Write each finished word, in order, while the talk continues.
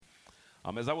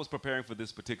As I was preparing for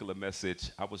this particular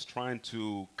message, I was trying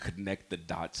to connect the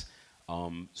dots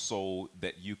so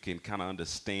that you can kind of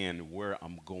understand where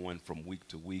I'm going from week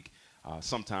to week.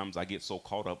 Sometimes I get so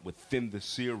caught up within the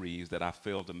series that I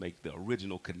fail to make the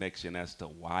original connection as to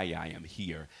why I am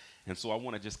here. And so I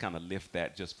want to just kind of lift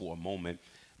that just for a moment.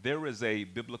 There is a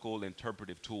biblical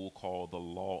interpretive tool called the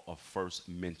law of first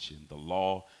mention. The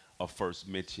law of first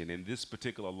mention. And this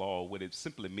particular law, what it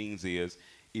simply means is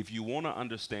if you want to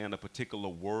understand a particular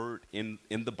word in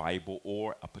the Bible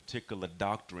or a particular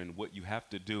doctrine, what you have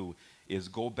to do is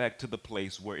go back to the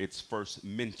place where it's first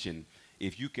mentioned.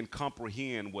 If you can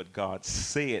comprehend what God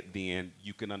said then,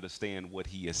 you can understand what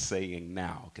he is saying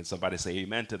now. Can somebody say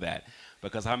amen to that?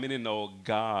 Because how many know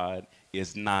God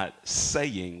is not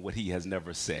saying what he has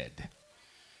never said?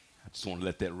 I just want to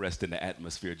let that rest in the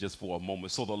atmosphere just for a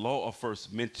moment. So the law of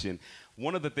first mention,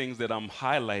 one of the things that I'm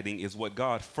highlighting is what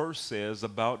God first says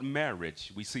about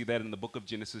marriage. We see that in the book of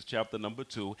Genesis chapter number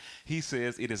 2. He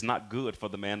says it is not good for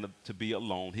the man to be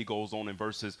alone. He goes on in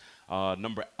verses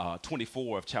number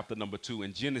 24 of chapter number 2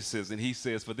 in Genesis, and he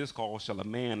says, for this cause shall a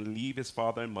man leave his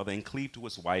father and mother and cleave to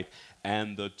his wife,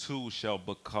 and the two shall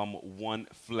become one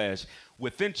flesh.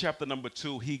 Within chapter number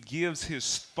 2, he gives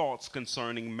his thoughts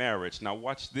concerning marriage. Now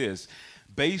watch this.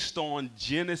 Based on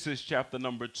Genesis chapter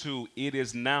number 2, it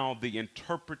is now the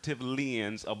interpretive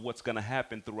lens of what's going to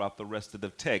happen throughout the rest of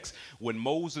the text. When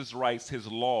Moses writes his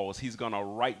laws, he's going to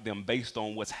write them based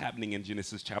on what's happening in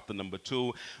Genesis chapter number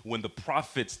 2. When the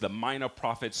prophets, the minor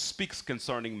prophets, speaks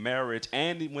concerning marriage,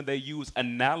 and when they use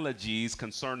analogies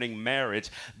concerning marriage,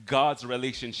 God's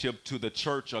relationship to the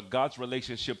church or God's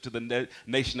relationship to the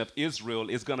nation of Israel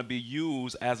is going to be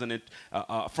used as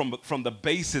from the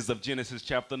basis of Genesis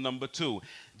chapter number 2.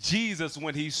 Jesus,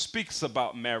 when he speaks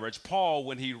about marriage, Paul,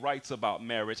 when he writes about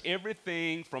marriage,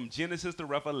 everything from Genesis to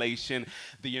Revelation,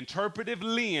 the interpretive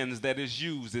lens that is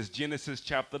used is Genesis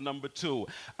chapter number 2.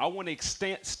 I want to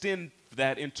extend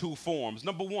that in two forms.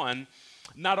 Number one,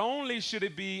 not only should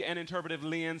it be an interpretive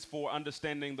lens for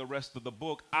understanding the rest of the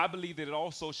book, I believe that it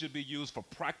also should be used for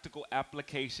practical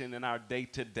application in our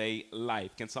day-to-day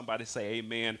life. Can somebody say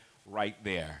amen right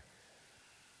there?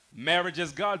 Marriage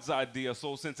is God's idea,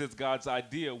 so since it's God's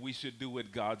idea, we should do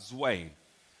it God's way.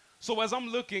 So as I'm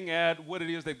looking at what it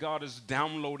is that God is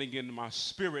downloading into my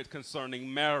spirit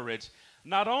concerning marriage,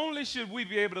 not only should we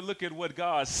be able to look at what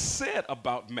God said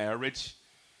about marriage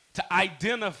to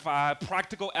identify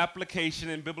practical application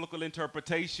and biblical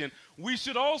interpretation, we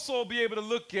should also be able to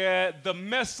look at the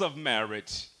mess of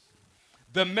marriage,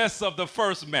 the mess of the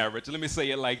first marriage, let me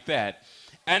say it like that,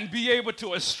 and be able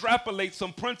to extrapolate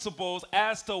some principles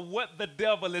as to what the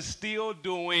devil is still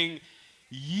doing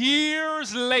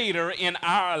years later in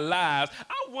our lives.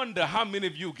 I wonder how many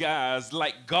of you guys,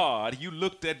 like God, you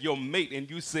looked at your mate and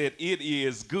you said, it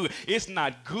is good. It's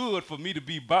not good for me to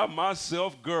be by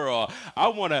myself, girl. I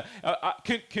want to,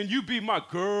 can you be my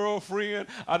girlfriend?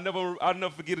 I'll never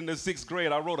forget in the 6th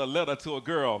grade, I wrote a letter to a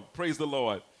girl, praise the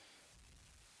Lord.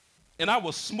 And I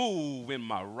was smooth in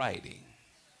my writing.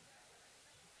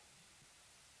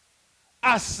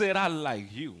 I said, I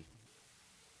like you.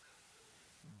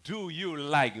 Do you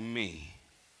like me?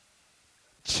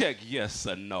 Check yes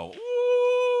or no.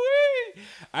 Ooh-wee.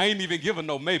 I ain't even giving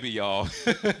no maybe, y'all.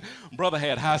 Brother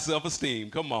had high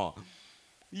self-esteem. Come on.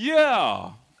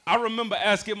 Yeah. I remember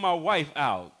asking my wife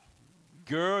out.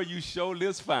 Girl, you sure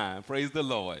live fine. Praise the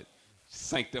Lord.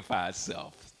 Sanctified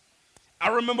self. I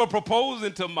remember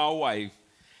proposing to my wife.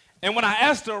 And when I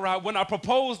asked her out, when I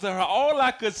proposed to her, all I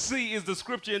could see is the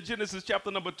scripture in Genesis chapter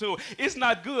number 2. It's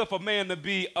not good for man to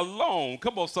be alone.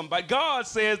 Come on, somebody. God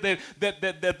says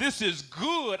that this is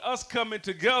good, us coming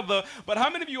together. But how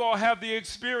many of you all have the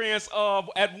experience of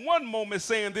at one moment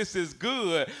saying this is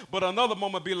good, but another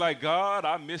moment be like, God,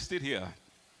 I missed it here.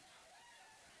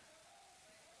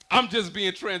 I'm just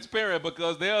being transparent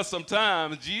because there are some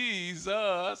times,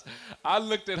 Jesus, I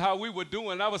looked at how we were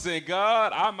doing. I was saying,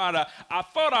 God, I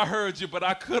thought I heard you, but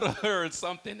I could have heard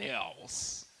something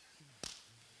else.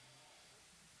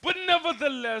 But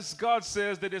nevertheless, God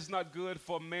says that it's not good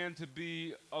for man to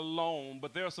be alone.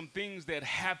 But there are some things that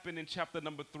happen in chapter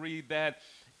number 3 that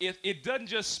it doesn't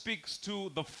just speak to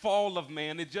the fall of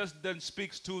man. It just doesn't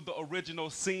speak to the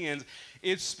original sins.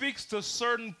 It speaks to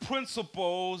certain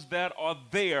principles that are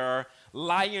there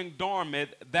lying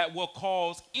dormant that will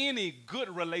cause any good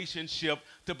relationship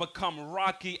to become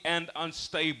rocky and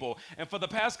unstable. And for the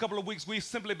past couple of weeks, we've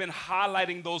simply been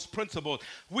highlighting those principles.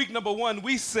 Week number 1,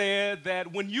 we said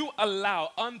that when you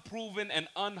allow unproven and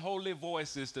unholy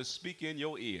voices to speak in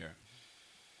your ear,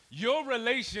 Your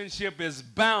relationship is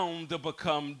bound to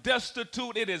become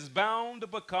destitute. It is bound to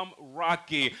become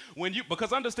rocky.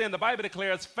 Because understand, the Bible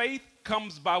declares faith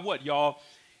comes by what, y'all?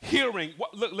 Hearing.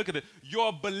 Look at it.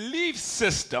 Your belief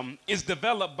system is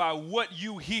developed by what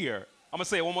you hear. I'm going to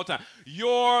say it one more time.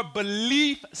 Your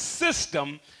belief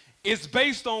system is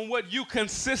based on what you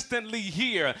consistently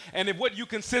hear. And if what you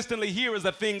consistently hear is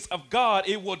the things of God,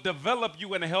 it will develop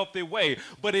you in a healthy way.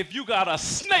 But if you got a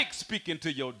snake speaking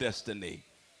to your destiny,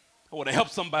 I want to help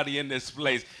somebody in this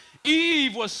place.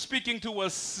 Eve was speaking to a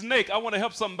snake. I want to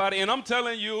help somebody. And I'm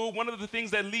telling you, one of the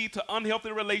things that lead to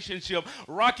unhealthy relationships,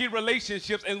 rocky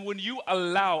relationships, and when you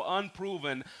allow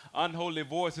unproven, unholy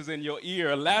voices in your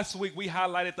ear. Last week, we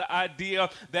highlighted the idea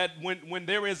that when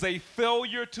there is a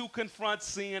failure to confront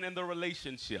sin in the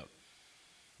relationship.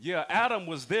 Yeah, Adam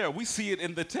was there. We see it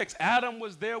in the text. Adam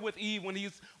was there with Eve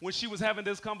when she was having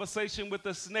this conversation with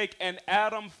the snake, and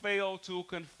Adam failed to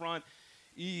confront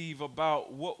Eve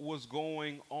about what was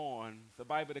going on. The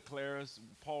Bible declares,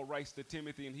 Paul writes to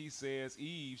Timothy and he says,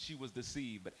 Eve, she was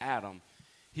deceived, but Adam,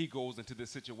 he goes into this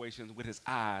situation with his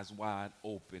eyes wide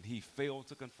open. He failed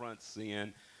to confront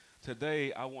sin.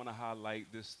 Today, I want to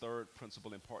highlight this third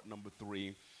principle in part number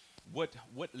 3. What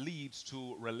leads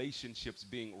to relationships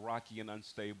being rocky and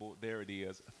unstable? There it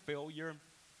is. Failure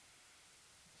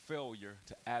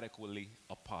to adequately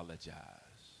apologize.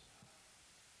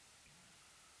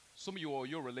 Some of you all,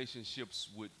 your relationships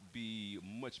would be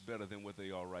much better than what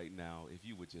they are right now if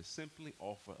you would just simply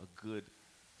offer a good,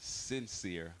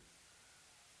 sincere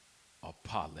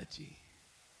apology.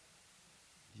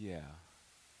 Yeah.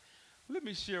 Let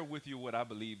me share with you what I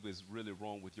believe is really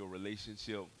wrong with your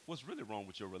relationship. What's really wrong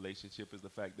with your relationship is the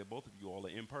fact that both of you all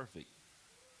are imperfect.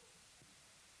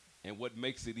 And what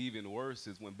makes it even worse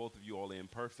is when both of you all are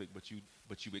imperfect, but you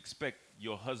expect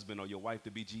your husband or your wife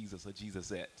to be Jesus or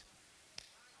Jesusette.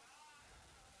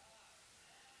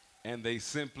 And they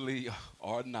simply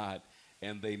are not,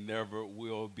 and they never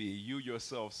will be. You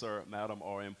yourself, sir, madam,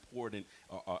 are important,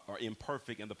 are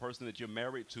imperfect, and the person that you're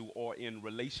married to or in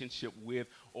relationship with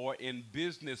or in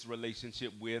business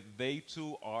relationship with, they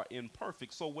too are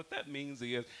imperfect. So what that means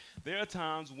is there are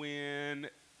times when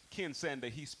Ken Sander,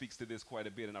 he speaks to this quite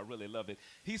a bit, and I really love it.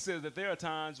 He says that there are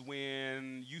times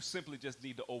when you simply just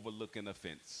need to overlook an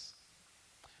offense.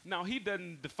 Now, he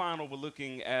doesn't define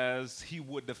overlooking as he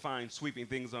would define sweeping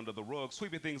things under the rug.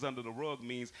 Sweeping things under the rug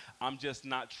means I'm just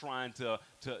not trying to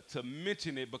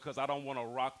mention it because I don't want to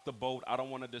rock the boat. I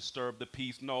don't want to disturb the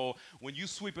peace. No, when you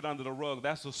sweep it under the rug,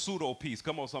 that's a pseudo peace.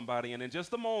 Come on, somebody. And in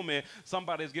just a moment,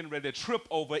 somebody's getting ready to trip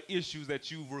over issues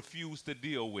that you've refused to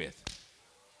deal with.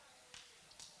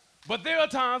 But there are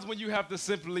times when you have to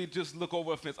simply just look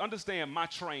over a fence. Understand my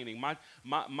training,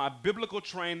 my biblical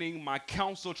training, my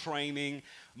counsel training,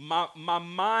 my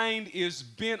mind is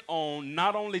bent on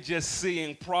not only just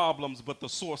seeing problems, but the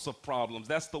source of problems.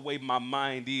 That's the way my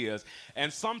mind is.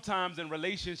 And sometimes in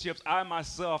relationships,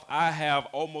 I have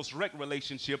almost wrecked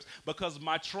relationships because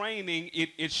my training,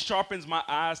 it sharpens my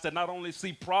eyes to not only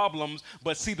see problems,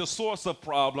 but see the source of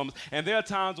problems. And there are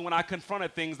times when I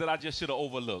confronted things that I just should have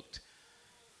overlooked.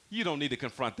 You don't need to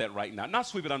confront that right now. Not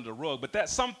sweep it under the rug, but that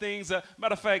some things,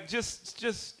 matter of fact, just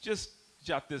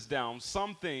jot this down.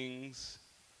 Some things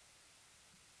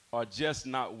are just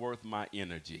not worth my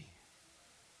energy.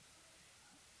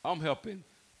 I'm helping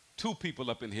 2 people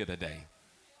up in here today.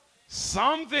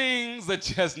 Some things are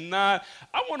just not.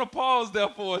 I want to pause there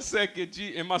for a second.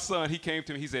 And my son, he came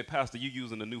to me. He said, Pastor, you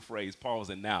using the new phrase,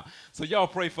 pausing now. So y'all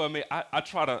pray for me. I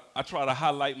try to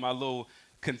highlight my little,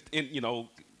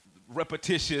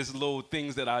 repetitious little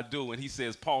things that I do, and he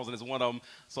says pausing is one of them,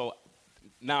 so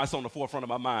now it's on the forefront of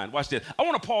my mind. Watch this. I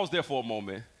want to pause there for a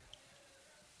moment.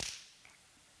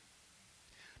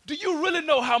 Do you really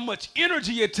know how much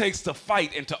energy it takes to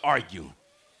fight and to argue?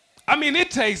 I mean,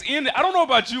 it takes energy. I don't know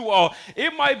about you all.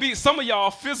 It might be some of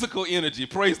y'all physical energy,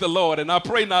 praise the Lord, and I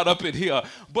pray not up in here.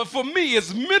 But for me,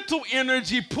 it's mental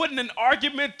energy, putting an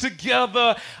argument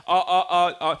together,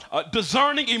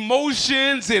 discerning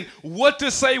emotions and what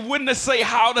to say, when to say,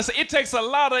 how to say. It takes a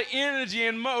lot of energy,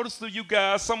 and most of you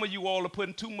guys, some of you all are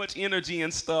putting too much energy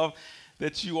in stuff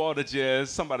that you ought to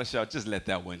somebody shout, just let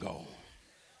that one go.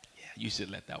 Yeah, you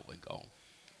should let that one go.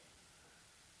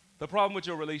 The problem with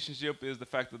your relationship is the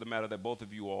fact of the matter that both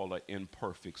of you all are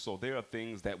imperfect. So there are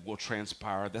things that will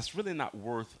transpire that's really not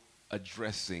worth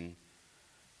addressing.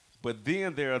 But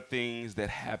then there are things that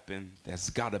happen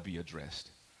that's got to be addressed.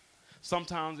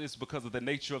 Sometimes it's because of the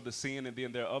nature of the sin, and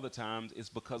then there are other times it's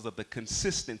because of the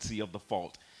consistency of the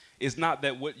fault. It's not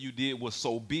that what you did was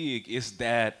so big, it's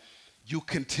that you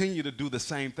continue to do the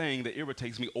same thing that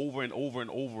irritates me over and over and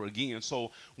over again.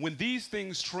 So when these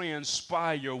things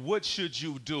transpire, what should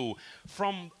you do?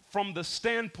 From the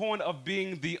standpoint of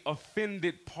being the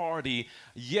offended party,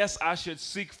 yes, I should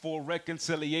seek for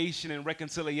reconciliation, and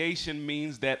reconciliation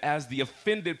means that as the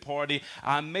offended party,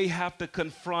 I may have to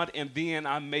confront and then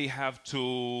I may have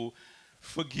to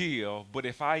forgive. But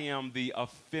if I am the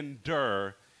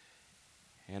offender,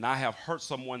 and I have hurt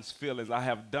someone's feelings, I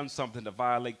have done something to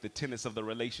violate the tenets of the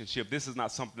relationship, this is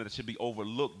not something that should be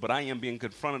overlooked, but I am being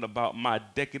confronted about my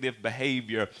decadent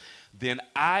behavior, then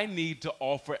I need to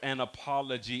offer an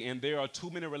apology. And there are too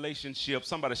many relationships,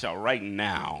 somebody shout right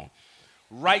now,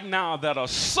 that are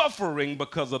suffering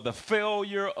because of the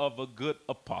failure of a good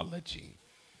apology.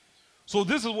 So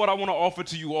this is what I want to offer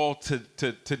to you all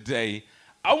today.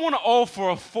 I want to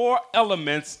offer 4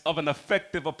 elements of an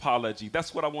effective apology.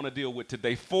 That's what I want to deal with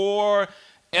today. 4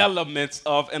 elements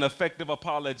of an effective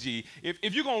apology.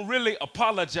 If you're going to really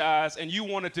apologize and you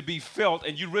want it to be felt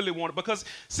and you really want it, because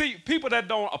see, people that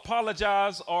don't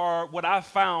apologize are what I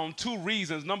found 2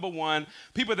 reasons. Number one,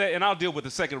 people that, and I'll deal with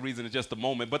the second reason in just a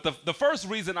moment, but the first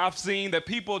reason I've seen that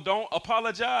people don't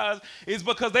apologize is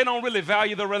because they don't really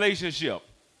value the relationship.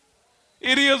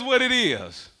 It is what it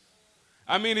is.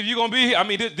 I mean, if you're going to be here, I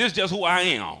mean, this is just who I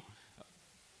am.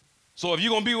 So if you're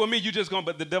going to be with me, you just going to,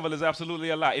 but the devil is absolutely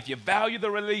a lie. If you value the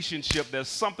relationship, there's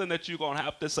something that you're going to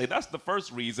have to say. That's the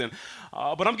first reason.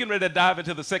 But I'm getting ready to dive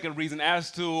into the second reason as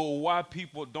to why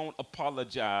people don't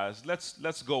apologize.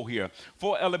 Let's go here.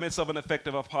 4 elements of an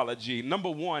effective apology. Number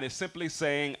 1 is simply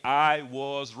saying, I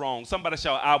was wrong. Somebody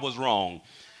shout, I was wrong.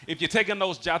 If you're taking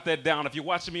notes, jot that down. If you're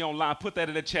watching me online, put that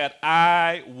in the chat.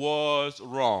 I was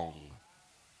wrong.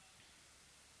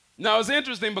 Now, it's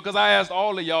interesting because I asked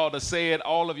all of y'all to say it,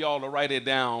 all of y'all to write it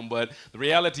down, but the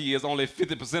reality is only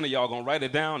 50% of y'all going to write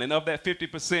it down, and of that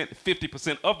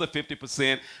 50% of the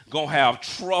 50% going to have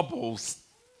troubles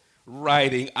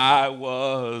writing I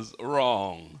was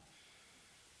wrong.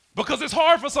 Because it's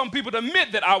hard for some people to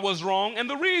admit that I was wrong, and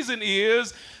the reason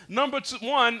is, number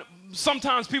 1,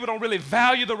 sometimes people don't really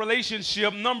value the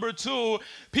relationship. Number 2,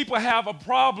 people have a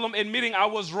problem admitting I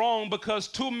was wrong because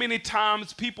too many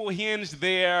times people hinge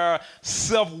their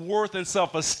self-worth and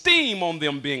self-esteem on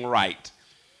them being right.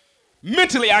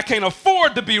 Mentally, I can't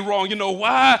afford to be wrong. You know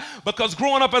why? Because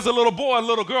growing up as a little boy, a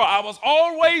little girl, I was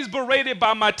always berated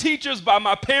by my teachers, by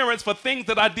my parents for things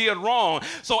that I did wrong.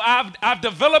 So I've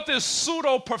developed this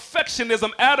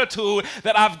pseudo-perfectionism attitude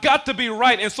that I've got to be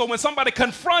right. And so when somebody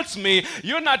confronts me,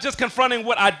 you're not just confronting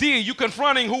what I did, you're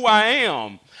confronting who I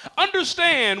am.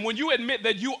 Understand, when you admit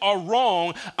that you are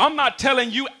wrong, I'm not telling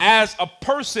you as a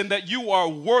person that you are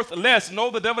worth less.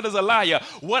 No, the devil is a liar.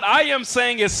 What I am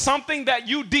saying is something that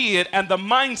you did and the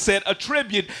mindset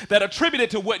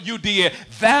attributed to what you did,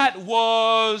 that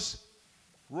was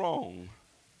wrong.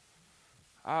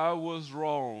 I was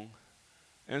wrong.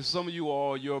 And some of you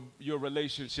all, your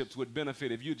relationships would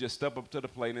benefit if you just step up to the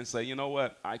plate and say, you know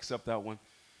what, I accept that one.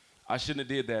 I shouldn't have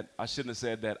did that. I shouldn't have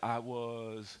said that. I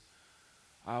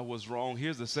was wrong.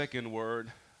 Here's the second word.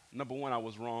 Number 1, I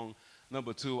was wrong.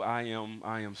 Number 2, I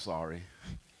am sorry.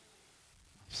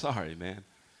 Sorry, man.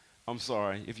 I'm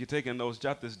sorry. If you're taking notes,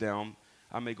 jot this down.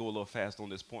 I may go a little fast on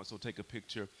this point, so take a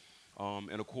picture.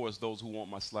 And of course, those who want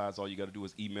my slides, all you got to do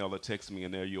is email or text me,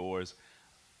 and they're yours.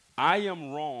 I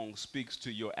am wrong speaks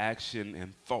to your action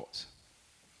and thoughts.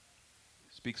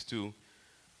 Speaks to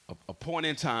a point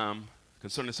in time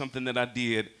concerning something that I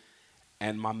did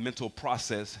and my mental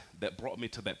process that brought me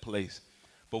to that place.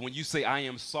 But when you say I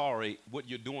am sorry, what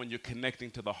you're doing, you're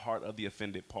connecting to the heart of the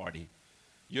offended party.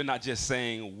 You're not just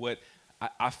saying what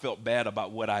I felt bad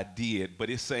about what I did, but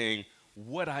it's saying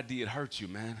what I did hurt you,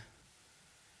 man.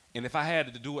 And if I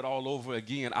had to do it all over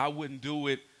again, I wouldn't do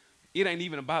it. It ain't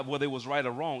even about whether it was right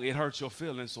or wrong. It hurts your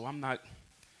feelings, so I'm not.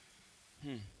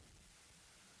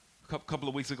 A couple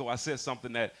of weeks ago, I said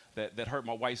something that hurt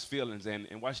my wife's feelings, and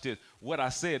watch this. What I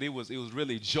said, it was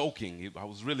really joking. I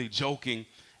was really joking,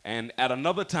 and at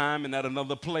another time and at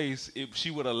another place,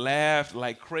 she would have laughed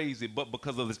like crazy, but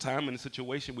because of the time and the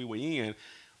situation we were in,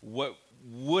 what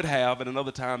would have at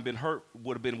another time been hurt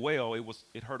would have been well.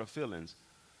 It hurt her feelings.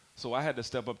 So I had to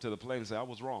step up to the plate and say, I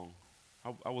was wrong.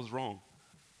 I was wrong.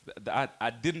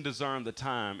 I didn't discern the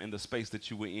time and the space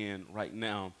that you were in right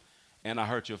now, and I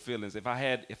hurt your feelings. If I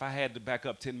had to back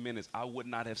up 10 minutes, I would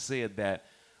not have said that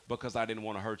because I didn't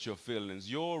want to hurt your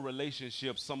feelings. Your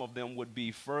relationships, some of them would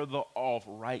be further off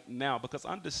right now because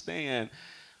understand,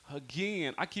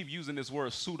 again, I keep using this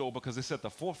word pseudo because it's at the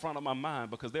forefront of my mind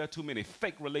because there are too many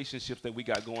fake relationships that we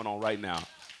got going on right now.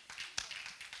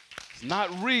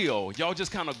 Not real. Y'all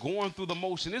just kind of going through the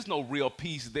motion. There's no real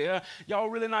peace there. Y'all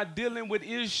really not dealing with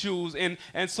issues. And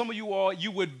some of you all,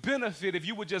 you would benefit if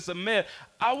you would just admit,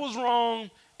 I was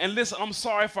wrong, and listen, I'm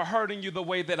sorry for hurting you the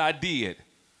way that I did.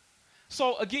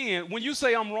 So again, when you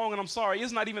say I'm wrong and I'm sorry,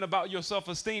 it's not even about your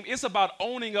self-esteem. It's about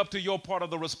owning up to your part of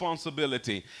the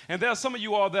responsibility. And there are some of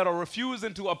you all that are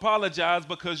refusing to apologize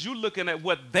because you're looking at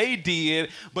what they did,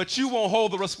 but you won't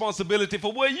hold the responsibility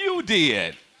for what you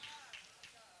did.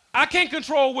 I can't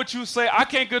control what you say. I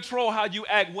can't control how you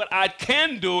act. What I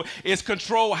can do is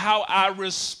control how I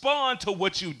respond to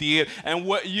what you did and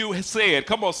what you said.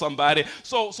 Come on, somebody.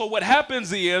 So what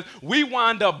happens is we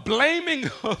wind up blaming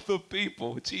other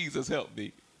people. Jesus, help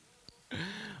me.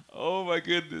 Oh my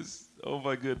goodness. Oh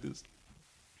my goodness.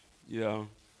 Yeah.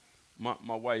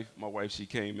 My wife, she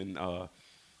came in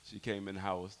the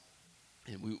house,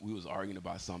 and we was arguing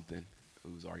about something.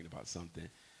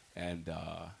 And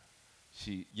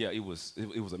it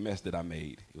was a mess that I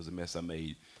made. It was a mess I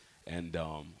made. And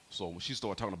so when she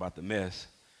started talking about the mess,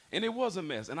 and it was a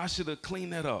mess, and I should have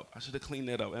cleaned that up.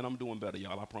 And I'm doing better,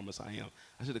 y'all. I promise I am.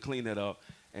 I should have cleaned that up.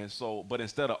 And so, but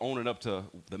instead of owning up to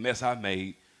the mess I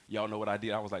made, y'all know what I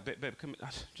did? I was like, babe, come here.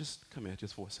 Just come here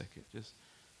just for a second. Just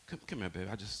come here, babe.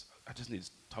 I just need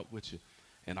to talk with you.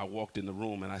 And I walked in the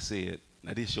room and I said,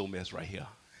 now this your mess right here.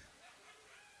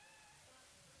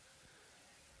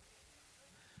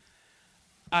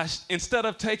 Instead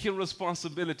of taking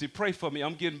responsibility, pray for me,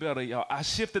 I'm getting better, y'all. I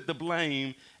shifted the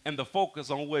blame and the focus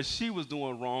on what she was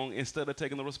doing wrong instead of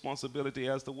taking the responsibility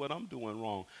as to what I'm doing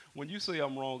wrong. When you say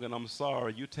I'm wrong and I'm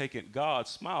sorry, you're taking, God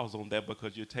smiles on that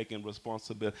because you're taking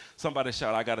responsibility. Somebody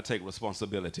shout, I got to take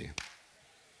responsibility.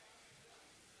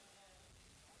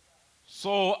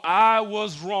 So I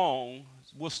was wrong.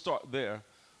 We'll start there.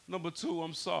 Number two,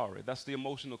 I'm sorry. That's the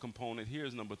emotional component.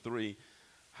 Here's number three.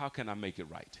 How can I make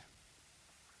it right?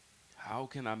 How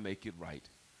can I make it right?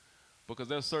 Because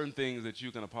there's certain things that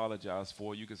you can apologize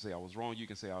for. You can say I was wrong. You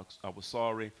can say I was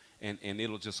sorry, and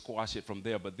it'll just squash it from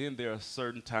there. But then there are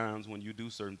certain times when you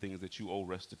do certain things that you owe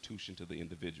restitution to the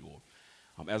individual.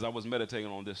 As I was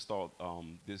meditating on this thought,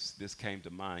 this came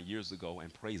to mind years ago,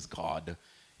 and praise God,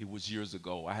 it was years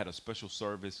ago. I had a special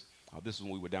service. This is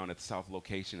when we were down at the South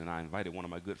location, and I invited one of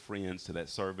my good friends to that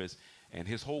service, and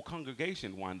his whole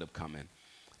congregation wound up coming.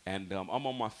 And I'm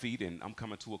on my feet, and I'm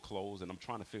coming to a close, and I'm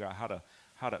trying to figure out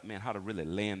how to really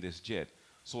land this jet.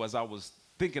 So as I was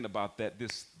thinking about that,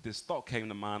 this thought came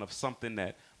to mind of something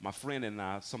that my friend and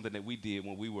I, something that we did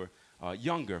when we were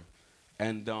younger.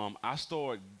 And I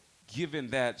started giving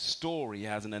that story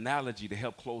as an analogy to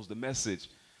help close the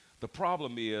message. The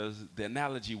problem is the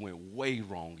analogy went way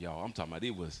wrong, y'all. I'm talking about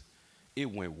it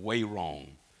went way wrong.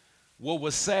 What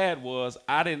was sad was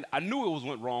I knew it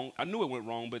went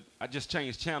wrong, but I just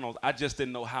changed channels. I just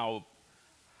didn't know how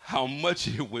much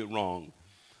it went wrong.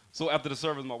 So after the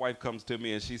service, my wife comes to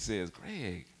me and she says,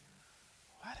 Greg,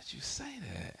 why did you say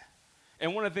that?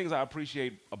 And one of the things I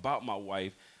appreciate about my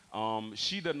wife,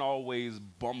 she doesn't always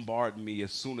bombard me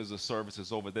as soon as the service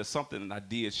is over. There's something that I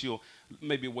did. She'll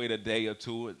maybe wait a day or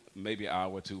two, maybe an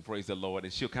hour or two, praise the Lord,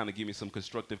 and she'll kind of give me some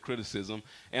constructive criticism.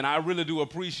 And I really do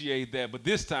appreciate that. But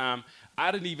this time,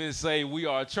 I didn't even say we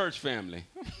are a church family.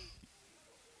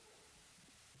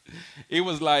 It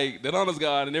was like that honors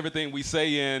God and everything we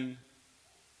say and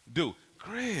do.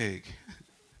 Greg,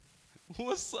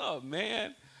 what's up,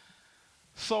 man?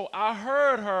 So I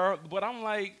heard her, but I'm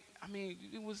like,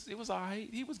 it was all right.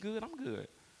 He was good. I'm good.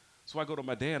 So I go to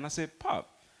my dad and I said, Pop,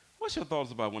 what's your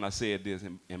thoughts about when I said this?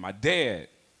 And my dad,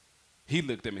 he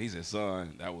looked at me. He said,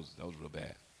 son, that was real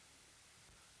bad.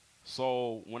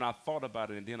 So when I thought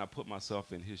about it and then I put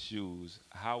myself in his shoes,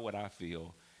 how would I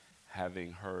feel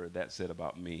having heard that said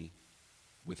about me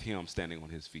with him standing on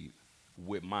his feet,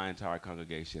 with my entire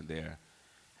congregation there?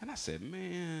 And I said,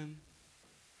 man,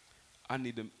 I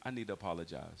need to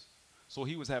apologize. So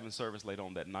he was having service late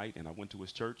on that night, and I went to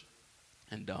his church,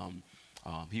 and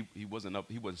he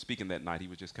wasn't speaking that night. He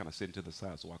was just kind of sitting to the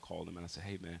side. So I called him and I said,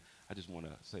 hey man, I just want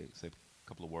to say a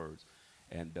couple of words.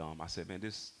 And I said, man,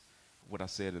 this what I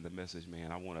said in the message,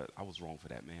 man. I was wrong for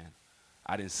that, man.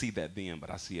 I didn't see that then, but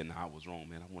I see it now. I was wrong,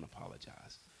 man. I want to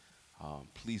apologize.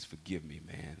 Please forgive me,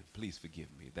 man. Please forgive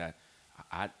me. That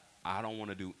I don't want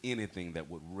to do anything that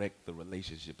would wreck the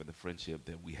relationship and the friendship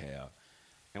that we have.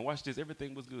 And watch this,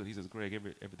 everything was good. He says, Greg,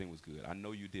 everything was good. I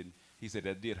know you didn't, he said,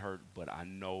 that did hurt, but I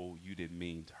know you didn't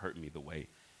mean to hurt me the way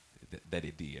that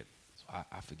it did. So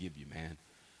I forgive you, man.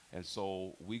 And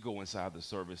so we go inside the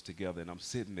service together, and I'm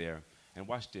sitting there, and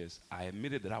watch this. I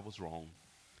admitted that I was wrong.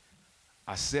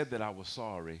 I said that I was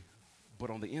sorry, but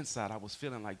on the inside, I was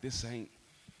feeling like this ain't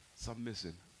something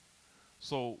missing.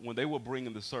 So when they were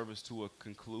bringing the service to a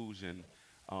conclusion,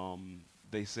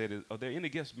 they said, "Are there any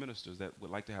guest ministers that would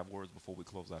like to have words before we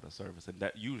close out our service?" And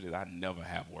that usually I never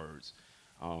have words.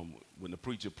 When the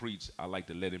preacher preach, I like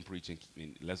to let him preach and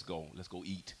let's go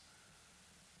eat.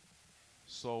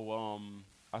 So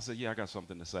I said, "Yeah, I got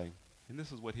something to say," and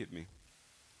this is what hit me.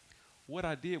 What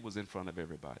I did was in front of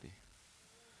everybody.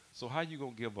 So how you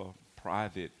gonna give a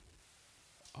private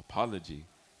apology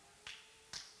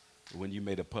when you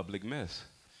made a public mess?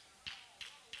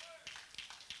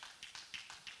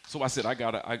 So I said,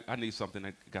 I need something.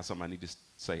 I got something I need to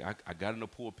say. I got in the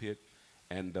pulpit,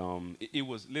 and it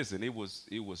was, listen, it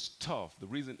was tough.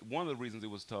 One of the reasons it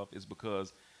was tough is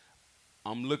because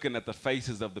I'm looking at the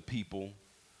faces of the people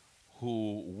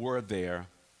who were there.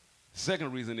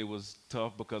 Second reason it was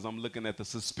tough because I'm looking at the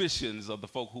suspicions of the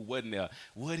folk who wasn't there.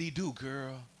 What'd he do,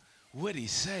 girl? What'd he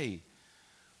say?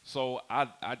 So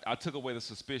I took away the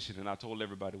suspicion, and I told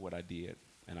everybody what I did,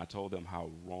 and I told them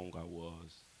how wrong I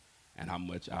was and how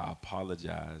much I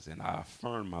apologize, and I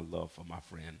affirmed my love for my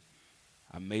friend.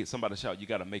 I made somebody shout, "You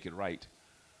got to make it right."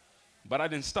 But I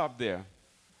didn't stop there.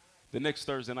 The next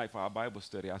Thursday night for our Bible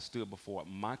study, I stood before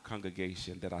my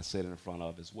congregation that I sat in front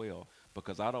of as well,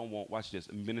 because I don't want, watch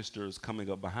this, ministers coming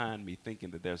up behind me thinking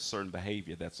that there's certain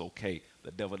behavior that's okay.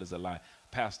 The devil is a lie.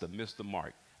 Pastor missed the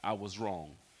mark. I was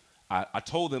wrong. I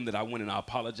told them that I went and I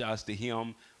apologized to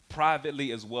him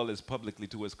privately as well as publicly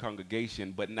to his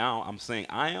congregation, but now I'm saying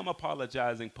I am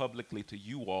apologizing publicly to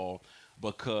you all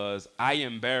because I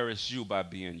embarrassed you by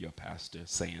being your pastor,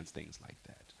 saying things like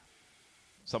that.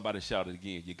 Somebody shouted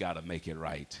again, "You got to make it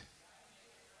right."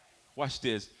 Watch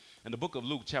this. In the book of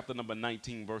Luke, chapter number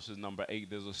 19, verses number 8,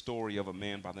 there's a story of a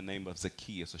man by the name of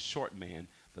Zacchaeus, a short man.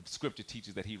 The scripture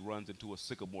teaches that he runs into a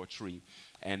sycamore tree,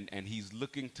 and he's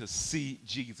looking to see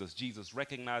Jesus. Jesus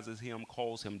recognizes him,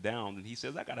 calls him down, and he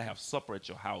says, "I got to have supper at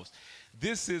your house."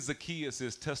 This is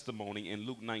Zacchaeus' testimony in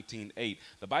Luke 19:8.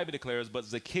 The Bible declares, "But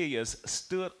Zacchaeus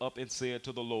stood up and said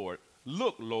to the Lord,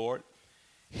 'Look, Lord,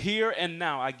 here and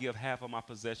now I give half of my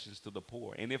possessions to the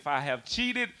poor. And if I have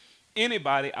cheated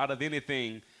anybody out of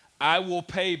anything, I will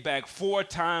pay back 4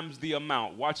 times the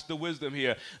amount." Watch the wisdom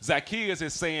here. Zacchaeus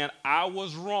is saying, I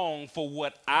was wrong for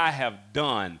what I have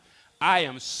done. I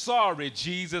am sorry,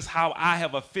 Jesus, how I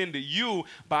have offended you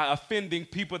by offending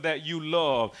people that you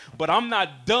love. But I'm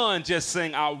not done just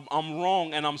saying I'm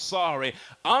wrong and I'm sorry.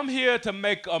 I'm here to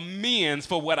make amends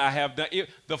for what I have done.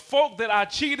 The folk that I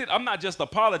cheated, I'm not just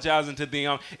apologizing to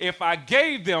them. If I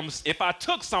gave them, if I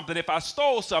took something, if I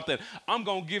stole something, I'm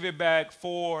going to give it back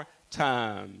 4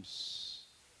 times.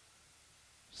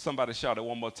 Somebody shout it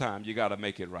one more time. You got to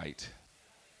make it right.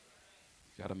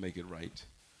 You got to make it right.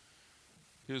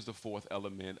 Here's the 4th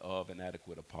element of an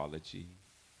adequate apology.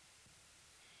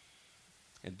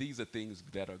 And these are things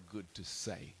that are good to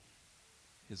say.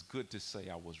 It's good to say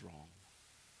I was wrong.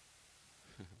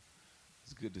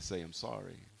 It's good to say I'm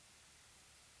sorry.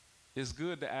 It's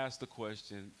good to ask the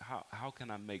question, how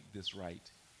can I make this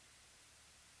right?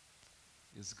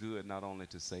 It's good not only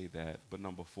to say that, but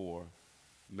number 4,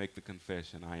 make the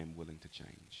confession, I am willing to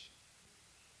change.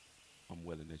 I'm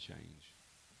willing to change.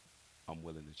 I'm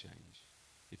willing to change.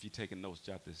 If you're taking notes,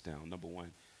 jot this down. Number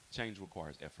 1, change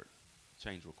requires effort.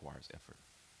 Change requires effort.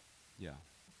 Yeah.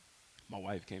 My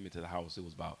wife came into the house, it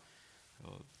was about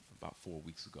 4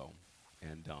 weeks ago.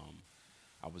 And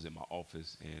I was in my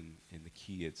office, and the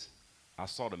kids, I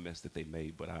saw the mess that they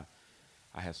made, but I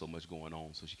had so much going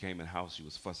on. So she came in the house, she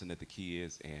was fussing at the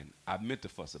kids, and I meant to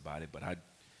fuss about it, but I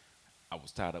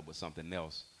was tied up with something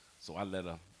else. So I let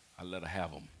her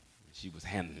have them. She was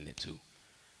handling it too.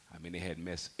 I mean, they had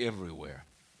mess everywhere.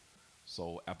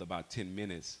 So after about 10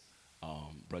 minutes,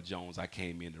 Brother Jones, I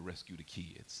came in to rescue the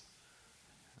kids.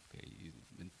 Okay,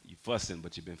 you're fussing,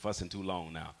 but you've been fussing too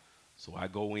long now. So I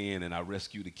go in and I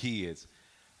rescue the kids.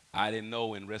 I didn't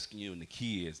know in rescuing the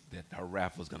kids that her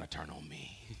wrath was going to turn on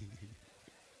me.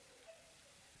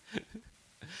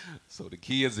 So the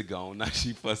kids are gone. Now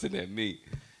she fussing at me.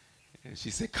 And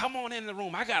she said, "Come on in the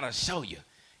room. I got to show you.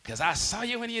 Because I saw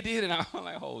you when you did it." I'm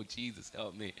like, "Oh, Jesus,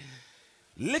 help me.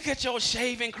 Look at your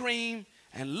shaving cream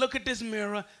and look at this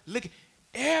mirror. Look,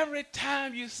 every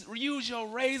time you use your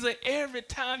razor, every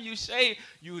time you shave,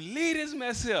 you leave this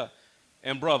mess here."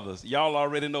 And brothers, y'all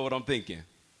already know what I'm thinking.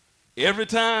 Every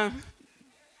time,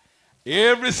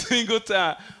 every single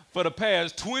time, for the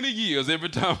past 20 years, every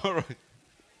time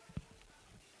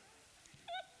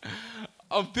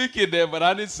I'm thinking that, but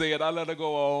I didn't say it. I let her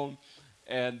go on.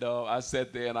 And I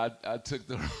sat there and I took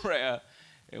the wrath.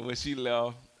 And when she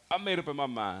left, I made up in my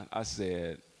mind. I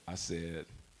said, I'm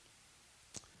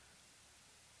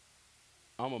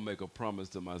going to make a promise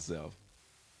to myself.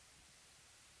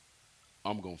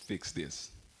 I'm going to fix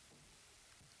this.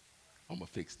 I'm going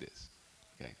to fix this.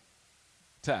 Okay.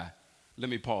 Ty, let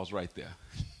me pause right there.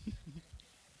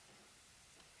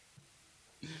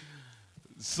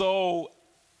 So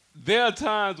there are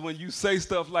times when you say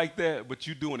stuff like that, but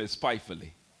you're doing it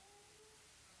spitefully.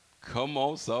 Come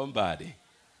on, somebody.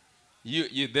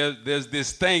 There's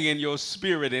this thing in your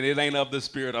spirit, and it ain't of the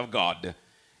Spirit of God.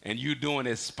 And you doing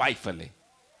it spitefully.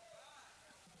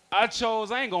 I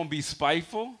ain't going to be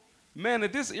spiteful. Man,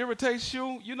 if this irritates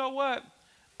you, you know what?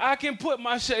 I can put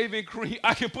my shaving cream,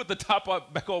 I can put the top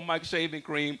up back on my shaving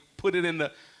cream, put it in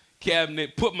the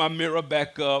cabinet, put my mirror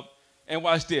back up, and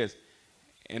watch this.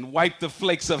 And wipe the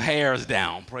flakes of hairs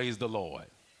down. Praise the Lord.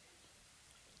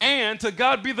 And to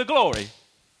God be the glory.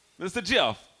 Mr.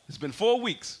 Jeff, it's been 4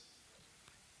 weeks.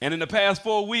 And in the past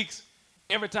 4 weeks,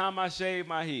 every time I shave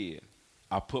my head,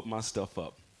 I put my stuff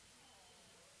up.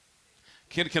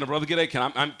 Can a brother get a,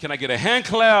 can I get a hand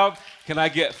clap? Can I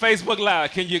get Facebook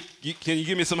Live? Can you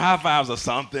give me some high fives or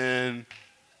something?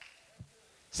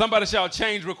 Somebody shout,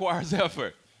 change requires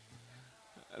effort.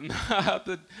 I have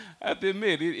to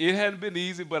admit, it hadn't been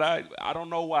easy, but I don't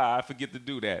know why I forget to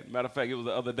do that. Matter of fact, it was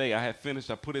the other day. I had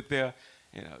finished. I put it there,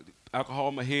 and alcohol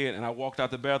in my head, and I walked out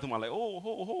the bathroom. I'm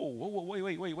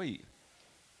like, wait.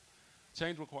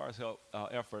 Change requires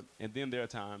effort, and then there are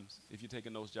times, if you're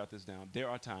taking notes, jot this down. There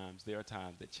are times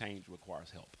that change requires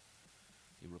help.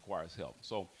 It requires help.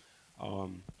 So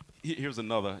here's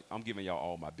another. I'm giving y'all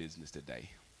all my business today.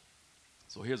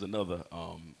 So here's another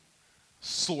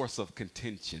source of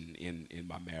contention in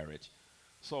my marriage.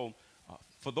 So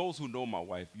for those who know my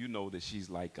wife, you know that she's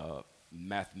like a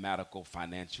mathematical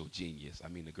financial genius. I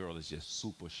mean, the girl is just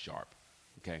super sharp,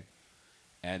 okay?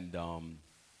 And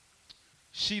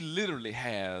she literally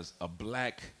has a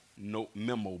black note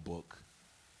memo book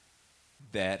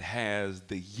that has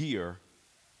the year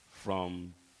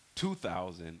from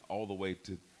 2000 all the way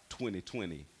to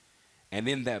 2020. And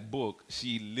in that book,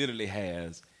 she literally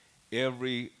has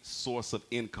every source of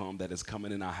income that is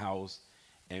coming in our house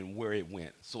and where it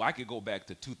went. So I could go back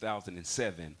to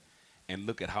 2007 and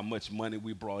look at how much money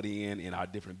we brought in our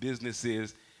different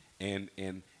businesses. And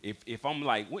if I'm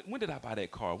like, when did I buy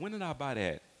that car? When did I buy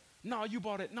that? No, you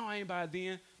bought it. No, I ain't buy it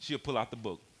then. She'll pull out the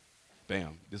book.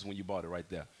 Bam, this is when you bought it right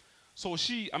there. So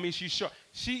she's sharp.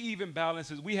 She even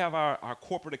balances. We have our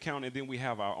corporate account, and then we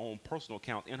have our own personal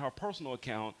account. In her personal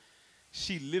account,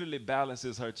 she literally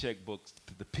balances her checkbooks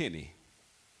to the penny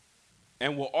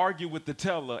and will argue with the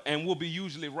teller and will be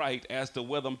usually right as to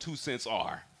where them 2 cents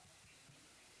are.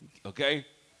 Okay?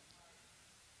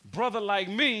 Brother like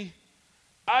me,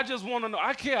 I just want to know.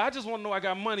 I care. I just want to know I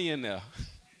got money in there.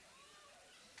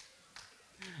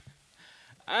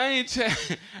 I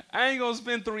ain't going to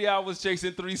spend 3 hours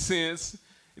chasing 3 cents.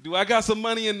 Do I got some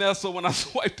money in there so when I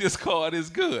swipe this card, it's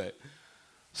good?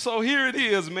 So here it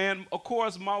is, man. Of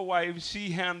course, my wife,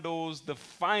 she handles the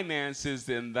finances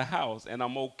in the house, and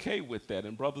I'm okay with that.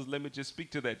 And brothers, let me just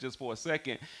speak to that just for a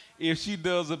second. If she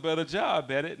does a better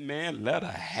job at it, man, let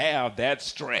her have that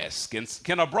stress.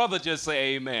 Can a brother just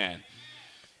say amen?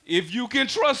 If you can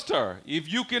trust her,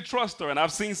 and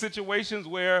I've seen situations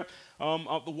where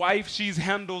the wife, she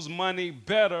handles money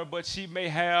better, but she may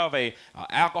have a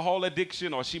alcohol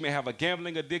addiction or she may have a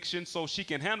gambling addiction, so she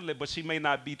can handle it, but she may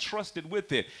not be trusted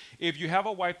with it. If you have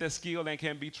a wife that's skilled and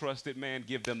can be trusted, man,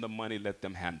 give them the money, let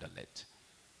them handle it.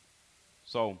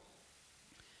 So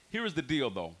here is the deal,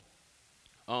 though.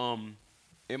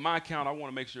 In my account, I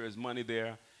want to make sure there's money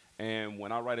there, and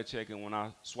when I write a check and when I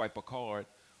swipe a card,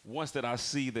 once that I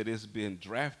see that it's been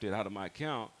drafted out of my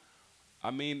account, I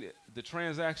mean, the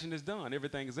transaction is done.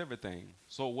 Everything is everything.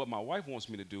 So what my wife wants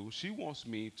me to do, she wants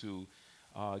me to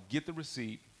get the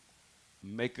receipt,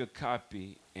 make a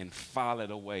copy, and file it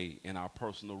away in our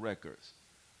personal records.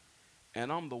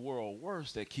 And I'm the world's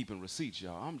worst at keeping receipts,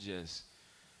 y'all. I'm just,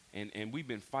 and we've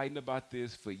been fighting about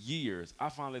this for years. I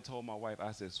finally told my wife,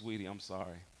 I said, sweetie, I'm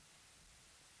sorry.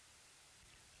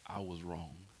 I was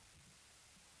wrong.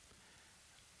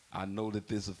 I know that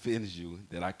this offends you,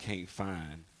 that I can't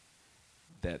find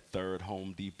that third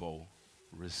Home Depot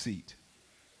receipt.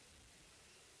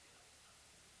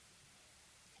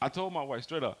 I told my wife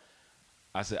straight up,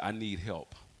 I said, I need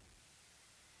help.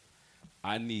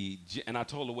 And I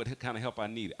told her what kind of help I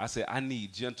need. I said, I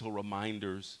need gentle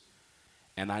reminders,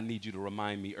 and I need you to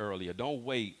remind me earlier. Don't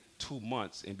wait 2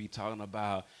 months and be talking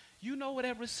about, you know what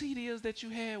that receipt is that you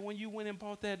had when you went and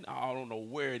bought that? I don't know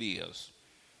where it is.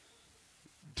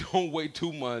 Don't wait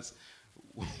 2 months,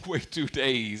 wait 2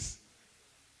 days.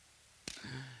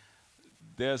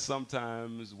 There's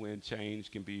sometimes when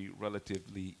change can be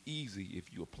relatively easy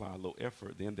if you apply a little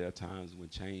effort. Then there are times when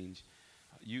change,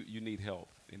 you need help.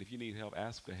 And if you need help,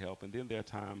 ask for help. And then there are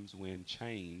times when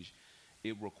change,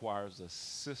 it requires a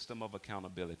system of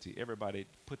accountability. Everybody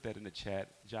put that in the chat,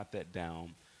 jot that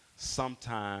down.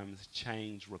 Sometimes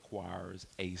change requires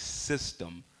a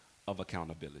system of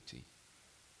accountability.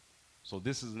 So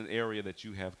this is an area that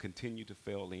you have continued to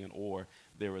fail in, or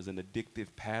there is an addictive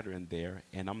pattern there,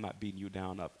 and I'm not beating you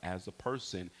down up as a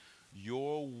person.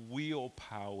 Your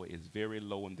willpower is very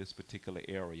low in this particular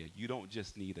area. You don't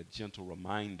just need a gentle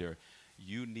reminder,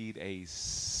 you need a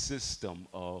system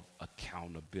of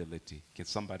accountability. Can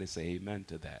somebody say amen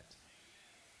to that?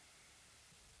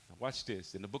 Now watch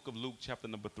this. In the book of Luke, chapter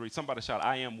number 3, somebody shout,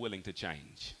 I am willing to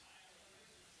change.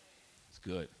 It's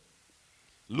good.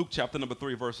 Luke chapter number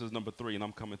 3, verses number 3, and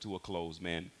I'm coming to a close,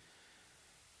 man.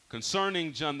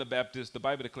 Concerning John the Baptist, the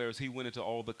Bible declares he went into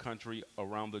all the country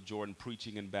around the Jordan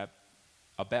preaching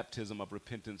a baptism of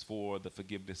repentance for the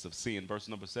forgiveness of sin. Verse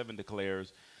number 7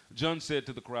 declares, John said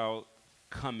to the crowd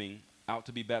coming out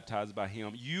to be baptized by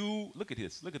him, look at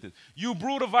this, you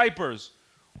brood of vipers,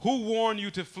 who warned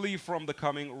you to flee from the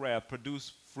coming wrath?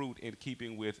 Produce fruit in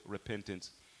keeping with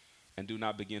repentance, and do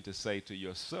not begin to say to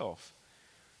yourself,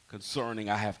 concerning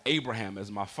I have Abraham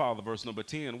as my father. Verse number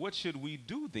 10, what should we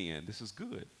do then? This is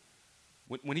good.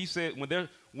 When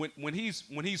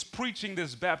he's preaching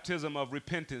this baptism of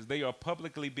repentance, they are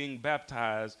publicly being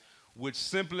baptized, which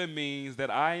simply means that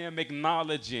I am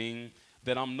acknowledging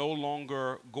that I'm no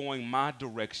longer going my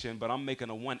direction, but I'm making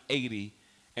a 180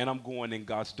 and I'm going in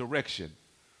God's direction.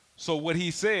 So what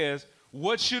he says,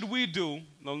 what should we do?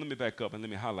 No, let me back up and let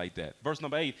me highlight that. Verse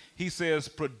number 8, he says,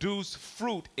 produce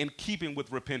fruit in keeping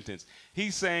with repentance.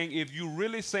 He's saying, if you're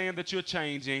really saying that you're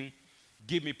changing,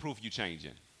 give me proof you're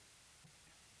changing.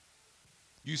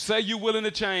 You say you're willing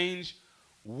to change.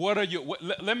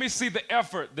 Let me see the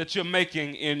effort that you're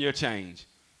making in your change.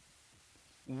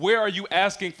 Where are you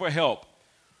asking for help?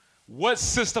 What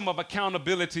system of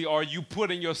accountability are you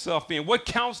putting yourself in? What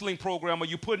counseling program are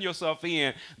you putting yourself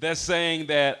in that's saying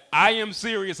that I am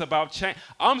serious about change?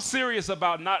 I'm serious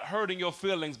about not hurting your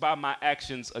feelings by my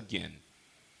actions again.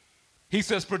 He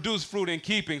says, produce fruit in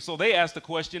keeping. So they asked the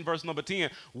question, verse number 10,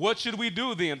 what should we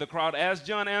do then? The crowd asked.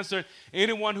 John answered,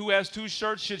 anyone who has 2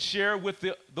 shirts should share with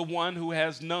the one who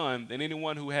has none, and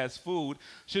anyone who has food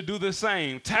should do the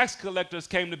same. Tax collectors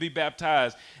came to be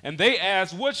baptized, and they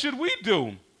asked, what should we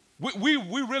do? We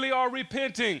really are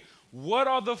repenting. What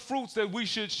are the fruits that we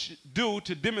should do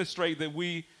to demonstrate that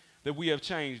we have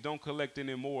changed? Don't collect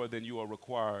any more than you are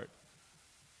required.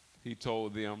 He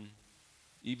told them.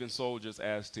 Even soldiers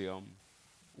asked him,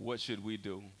 what should we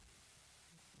do?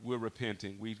 We're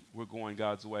repenting. We're going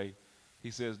God's way. He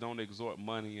says, don't extort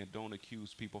money and don't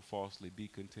accuse people falsely. Be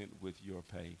content with your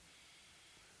pay.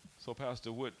 So,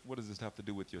 Pastor, what does this have to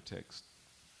do with your text?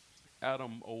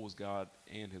 Adam owes God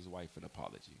and his wife an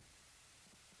apology.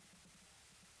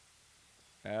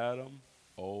 Adam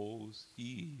owes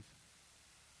Eve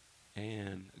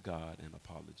and God an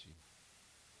apology.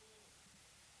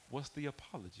 What's the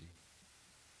apology?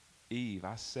 Eve,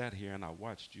 I sat here and I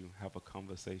watched you have a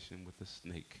conversation with the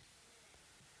snake.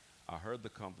 I heard the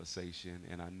conversation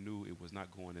and I knew it was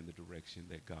not going in the direction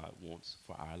that God wants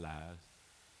for our lives.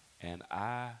 And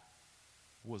I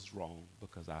was wrong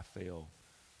because I failed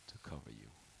to cover you.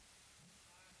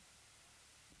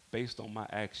 Based on my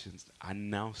actions, I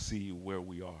now see where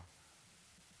we are.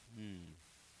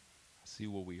 I see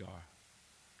where we are.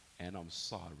 And I'm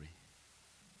sorry.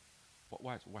 But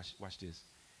watch this.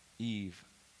 Eve,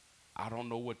 I don't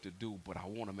know what to do, but I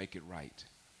want to make it right.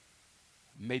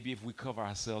 Maybe if we cover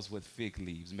ourselves with fig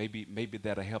leaves, maybe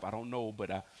that'll help. I don't know,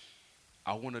 but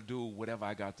I want to do whatever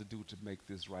I got to do to make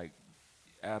this right.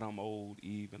 Adam owed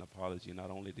Eve an apology.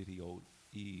 Not only did he owe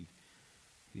Eve,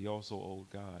 he also owed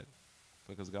God,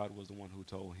 because God was the one who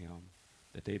told him,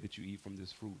 the day that you eat from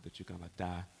this fruit, that you're going to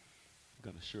die.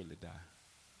 You're going to surely die.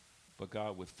 But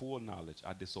God, with full knowledge,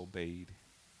 I disobeyed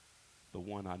the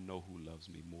one I know who loves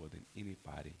me more than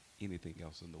anybody, anything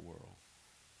else in the world.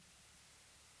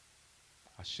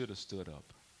 I should have stood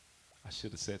up. I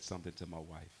should have said something to my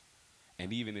wife.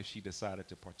 And even if she decided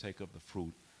to partake of the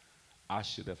fruit, I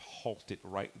should have halted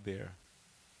right there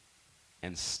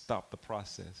and stopped the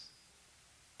process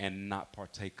and not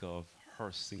partake of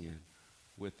her sin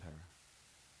with her.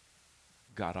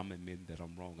 God, I'm admitting that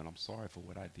I'm wrong and I'm sorry for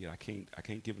what I did. I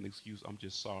can't give an excuse. I'm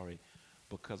just sorry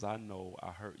because I know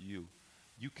I hurt you.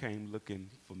 You came looking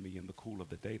for me in the cool of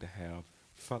the day to have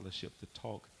fellowship, to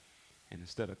talk. And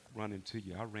instead of running to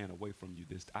you, I ran away from you.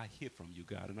 I hid from you,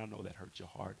 God. And I know that hurt your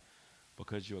heart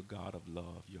because you're a God of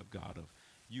love. You're a God of,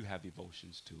 you have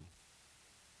emotions too.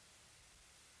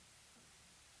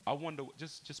 I wonder,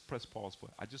 just press pause for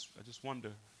it. I just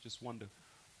wonder,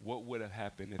 What would have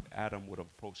happened if Adam would have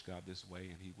approached God this way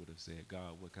and he would have said,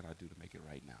 God, what can I do to make it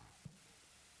right now?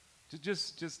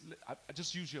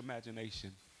 Just use your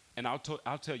imagination. And I'll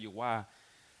tell you why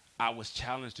I was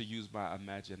challenged to use my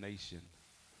imagination.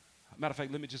 Matter of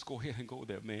fact, let me just go ahead and go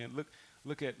there, man.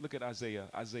 Look at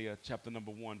Isaiah chapter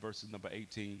number 1, verses number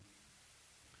 18.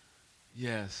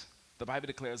 Yes, the Bible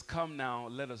declares, come now,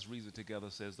 let us reason together,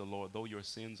 says the Lord. Though your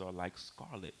sins are like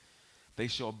scarlet, they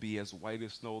shall be as white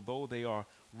as snow. Though they are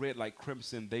red like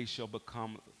crimson, they shall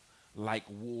become like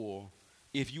wool.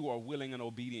 If you are willing and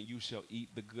obedient, you shall eat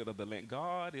the good of the land.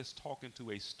 God is talking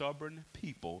to a stubborn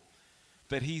people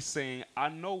that he's saying, I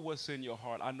know what's in your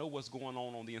heart. I know what's going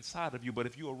on the inside of you. But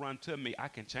if you will run to me, I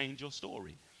can change your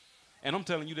story. And I'm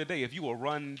telling you today, if you will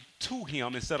run to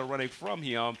him instead of running from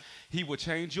him, he will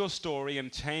change your story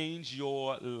and change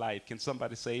your life. Can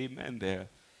somebody say amen there?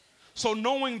 So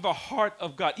knowing the heart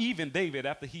of God, even David,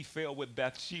 after he fell with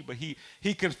Bathsheba,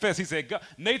 he confessed. He said, God,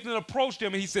 Nathan approached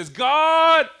him and he says,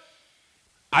 God,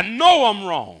 I know I'm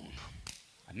wrong.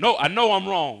 I know I'm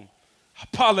wrong. I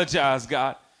apologize,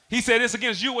 God. He said, it's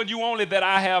against you and you only that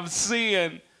I have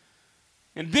sinned.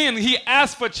 And then he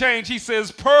asked for change. He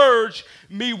says, purge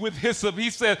me with hyssop. He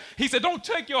said, don't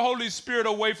take your Holy Spirit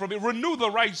away from me. Renew the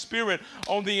right spirit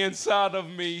on the inside of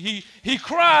me. He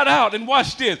cried out, and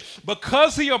watch this,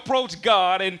 because he approached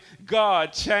God and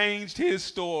God changed his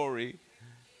story.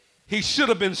 He should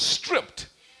have been stripped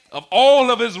of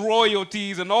all of his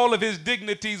royalties and all of his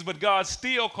dignities, but God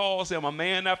still calls him a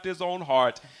man after his own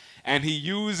heart, and he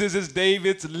uses his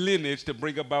David's lineage to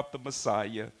bring about the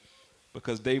Messiah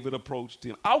because David approached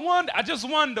him. I just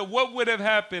wonder what would have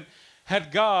happened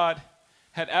had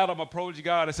Adam approached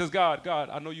God and says, God,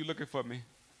 I know you're looking for me. I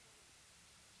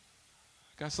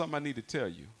got something I need to tell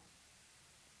you.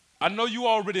 I know you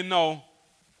already know,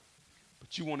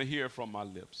 but you want to hear it from my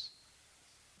lips.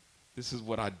 This is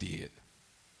what I did.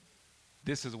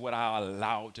 This is what I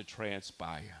allowed to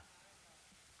transpire.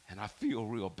 And I feel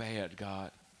real bad,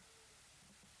 God.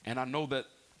 And I know that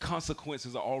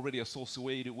consequences are already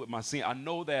associated with my sin. I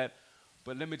know that,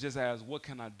 but let me just ask, what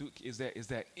can I do? Is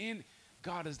there in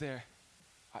God, is there?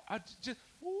 I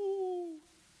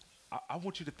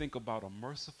want you to think about a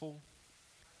merciful,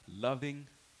 loving,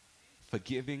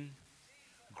 forgiving,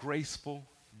 graceful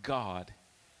God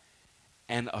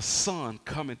and a son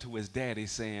coming to his daddy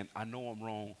saying, I know I'm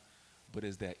wrong, but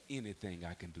is there anything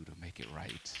I can do to make it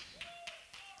right?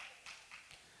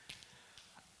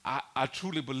 I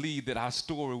truly believe that our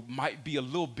story might be a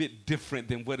little bit different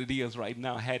than what it is right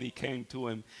now had he came to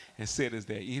him and said, is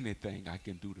there anything I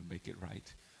can do to make it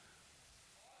right?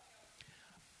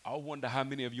 I wonder how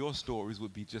many of your stories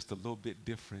would be just a little bit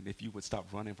different if you would stop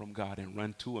running from God and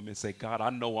run to him and say, God,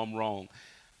 I know I'm wrong.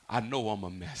 I know I'm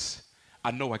a mess. I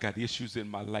know I got issues in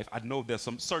my life. I know there's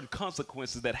some certain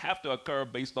consequences that have to occur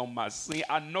based on my sin.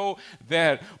 I know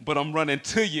that, but I'm running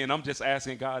to you and I'm just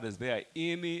asking God, is there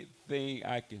anything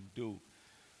I can do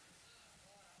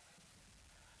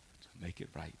to make it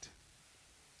right?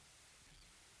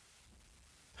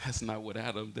 That's not what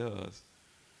Adam does.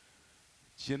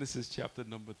 Genesis chapter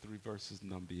number 3, verses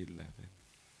number 11.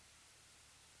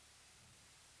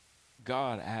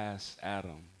 God asked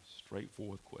Adam,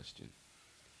 straightforward question.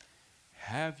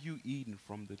 Have you eaten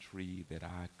from the tree that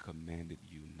I commanded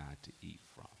you not to eat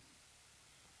from?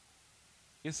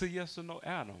 It's a yes or no,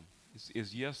 Adam.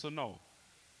 It's yes or no.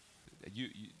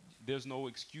 There's no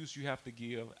excuse you have to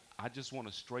give. I just want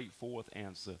a straightforward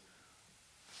answer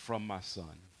from my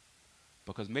son.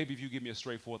 Because maybe if you give me a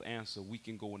straightforward answer, we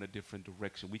can go in a different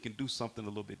direction. We can do something a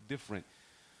little bit different.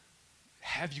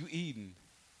 Have you eaten?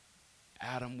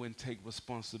 Adam wouldn't take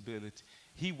responsibility.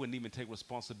 He wouldn't even take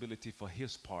responsibility for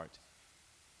his part.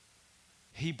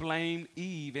 He blamed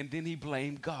Eve and then he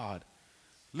blamed God.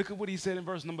 Look at what he said in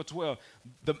verse number 12.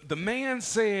 The man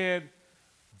said,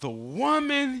 the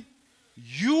woman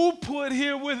you put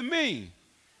here with me,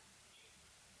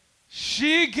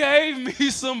 she gave me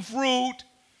some fruit,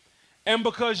 and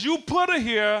because you put her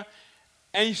here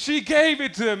and she gave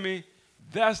it to me,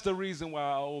 that's the reason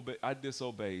why I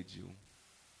disobeyed you.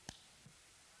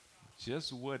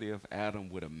 Just what if Adam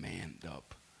would have manned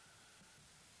up?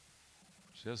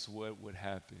 Just what would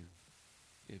happen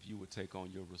if you would take on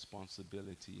your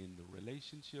responsibility in the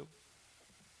relationship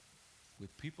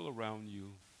with people around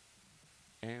you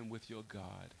and with your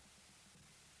God?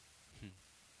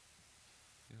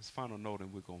 This final note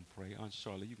and we're going to pray. Aunt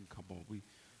Charlotte, you can come on.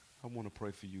 I want to pray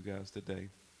for you guys today.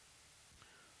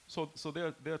 So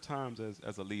there are times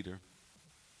as a leader,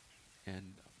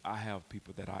 and I have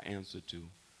people that I answer to.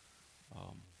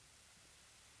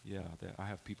 I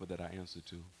have people that I answer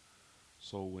to.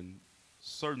 So when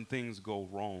certain things go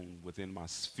wrong within my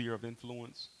sphere of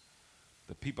influence,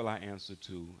 the people I answer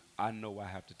to, I know I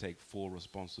have to take full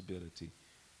responsibility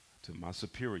to my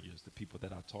superiors, the people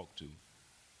that I talk to.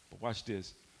 But watch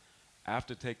this.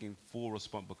 After taking full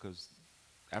because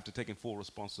after taking full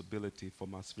responsibility for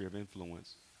my sphere of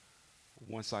influence,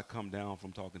 once I come down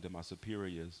from talking to my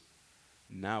superiors,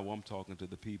 now I'm talking to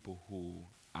the people who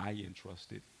I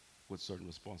entrusted with certain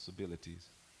responsibilities.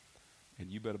 And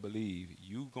you better believe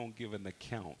you're going to give an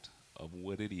account of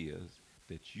what it is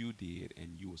that you did and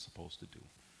you were supposed to do.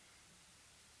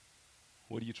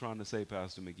 What are you trying to say,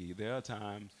 Pastor McGee? There are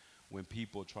times when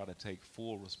people try to take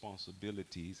full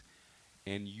responsibilities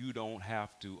and you don't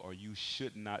have to or you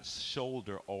should not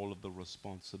shoulder all of the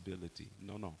responsibility.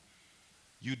 No, no.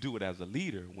 You do it as a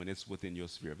leader when it's within your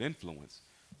sphere of influence,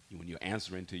 when you're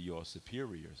answering to your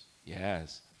superiors.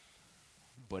 Yes.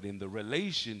 But in the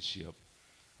relationship,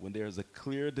 when there's a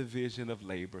clear division of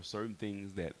labor, certain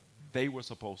things that they were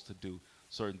supposed to do,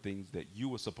 certain things that you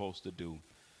were supposed to do,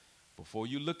 before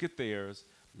you look at theirs,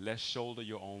 let's shoulder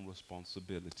your own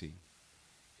responsibility.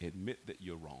 Admit that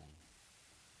you're wrong.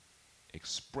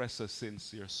 Express a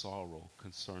sincere sorrow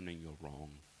concerning your wrong.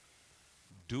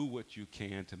 Do what you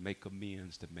can to make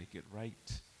amends, to make it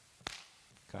right.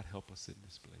 God help us in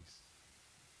this place.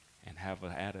 And have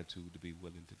an attitude to be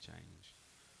willing to change.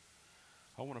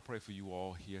 I want to pray for you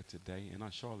all here today.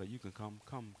 And Charlotte, you can come,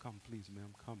 please,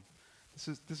 ma'am, come.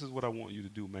 This is what I want you to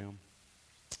do, ma'am.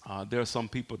 There are some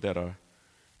people that are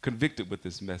convicted with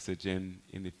this message, and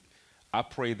I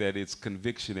pray that it's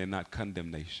conviction and not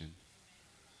condemnation.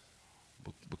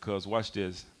 Because watch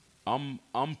this, I'm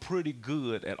pretty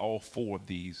good at all four of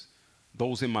these.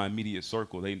 Those in my immediate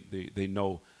circle, they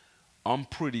know I'm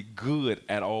pretty good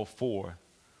at all four.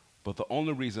 But the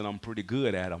only reason I'm pretty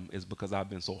good at them is because I've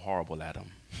been so horrible at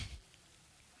them.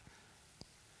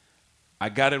 I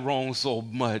got it wrong so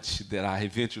much that I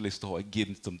eventually started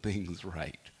getting some things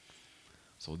right.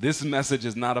 So this message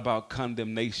is not about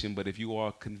condemnation, but if you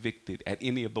are convicted at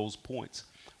any of those points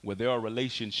where there are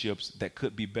relationships that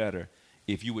could be better,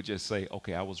 if you would just say,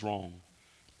 okay, I was wrong,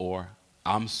 or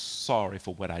I'm sorry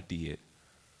for what I did,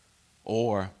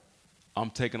 or I'm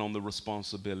taking on the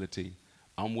responsibility,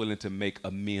 I'm willing to make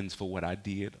amends for what I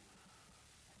did,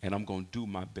 and I'm going to do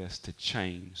my best to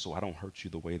change so I don't hurt you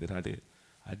the way that I did.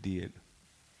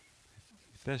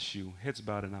 If that's you, heads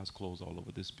bowed and eyes closed all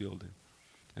over this building.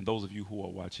 And those of you who are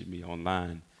watching me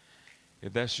online,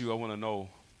 if that's you, I want to know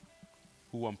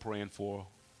who I'm praying for,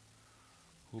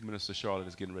 who Minister Charlotte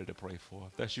is getting ready to pray for.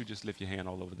 If that's you, just lift your hand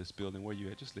all over this building. Where you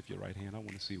at? Just lift your right hand. I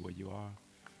want to see where you are.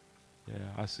 Yeah,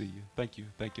 I see you. Thank you.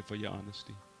 Thank you for your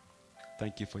honesty.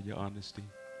 Thank you for your honesty.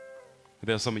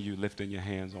 There's some of you lifting your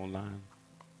hands online.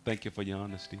 Thank you for your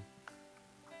honesty.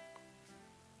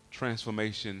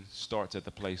 Transformation starts at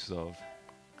the place of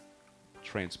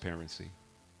transparency.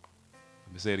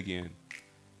 Let me say it again.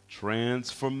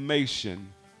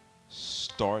 Transformation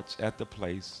starts at the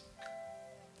place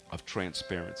of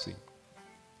transparency.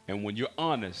 And when you're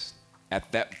honest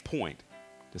at that point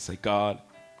to say, God,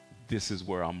 this is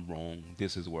where I'm wrong.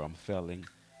 This is where I'm failing.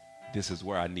 This is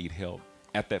where I need help.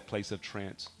 At that place of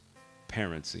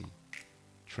transparency,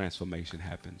 transformation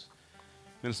happens.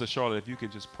 Minister Charlotte, if you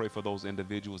could just pray for those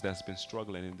individuals that's been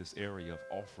struggling in this area of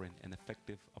offering an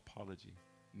effective apology.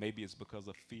 Maybe it's because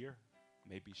of fear,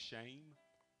 maybe shame,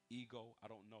 ego, I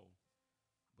don't know.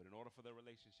 But in order for their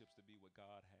relationships to be what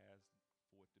God has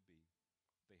for it to be,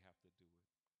 they have to do it.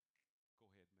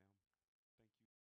 Go ahead, ma'am. Thank you.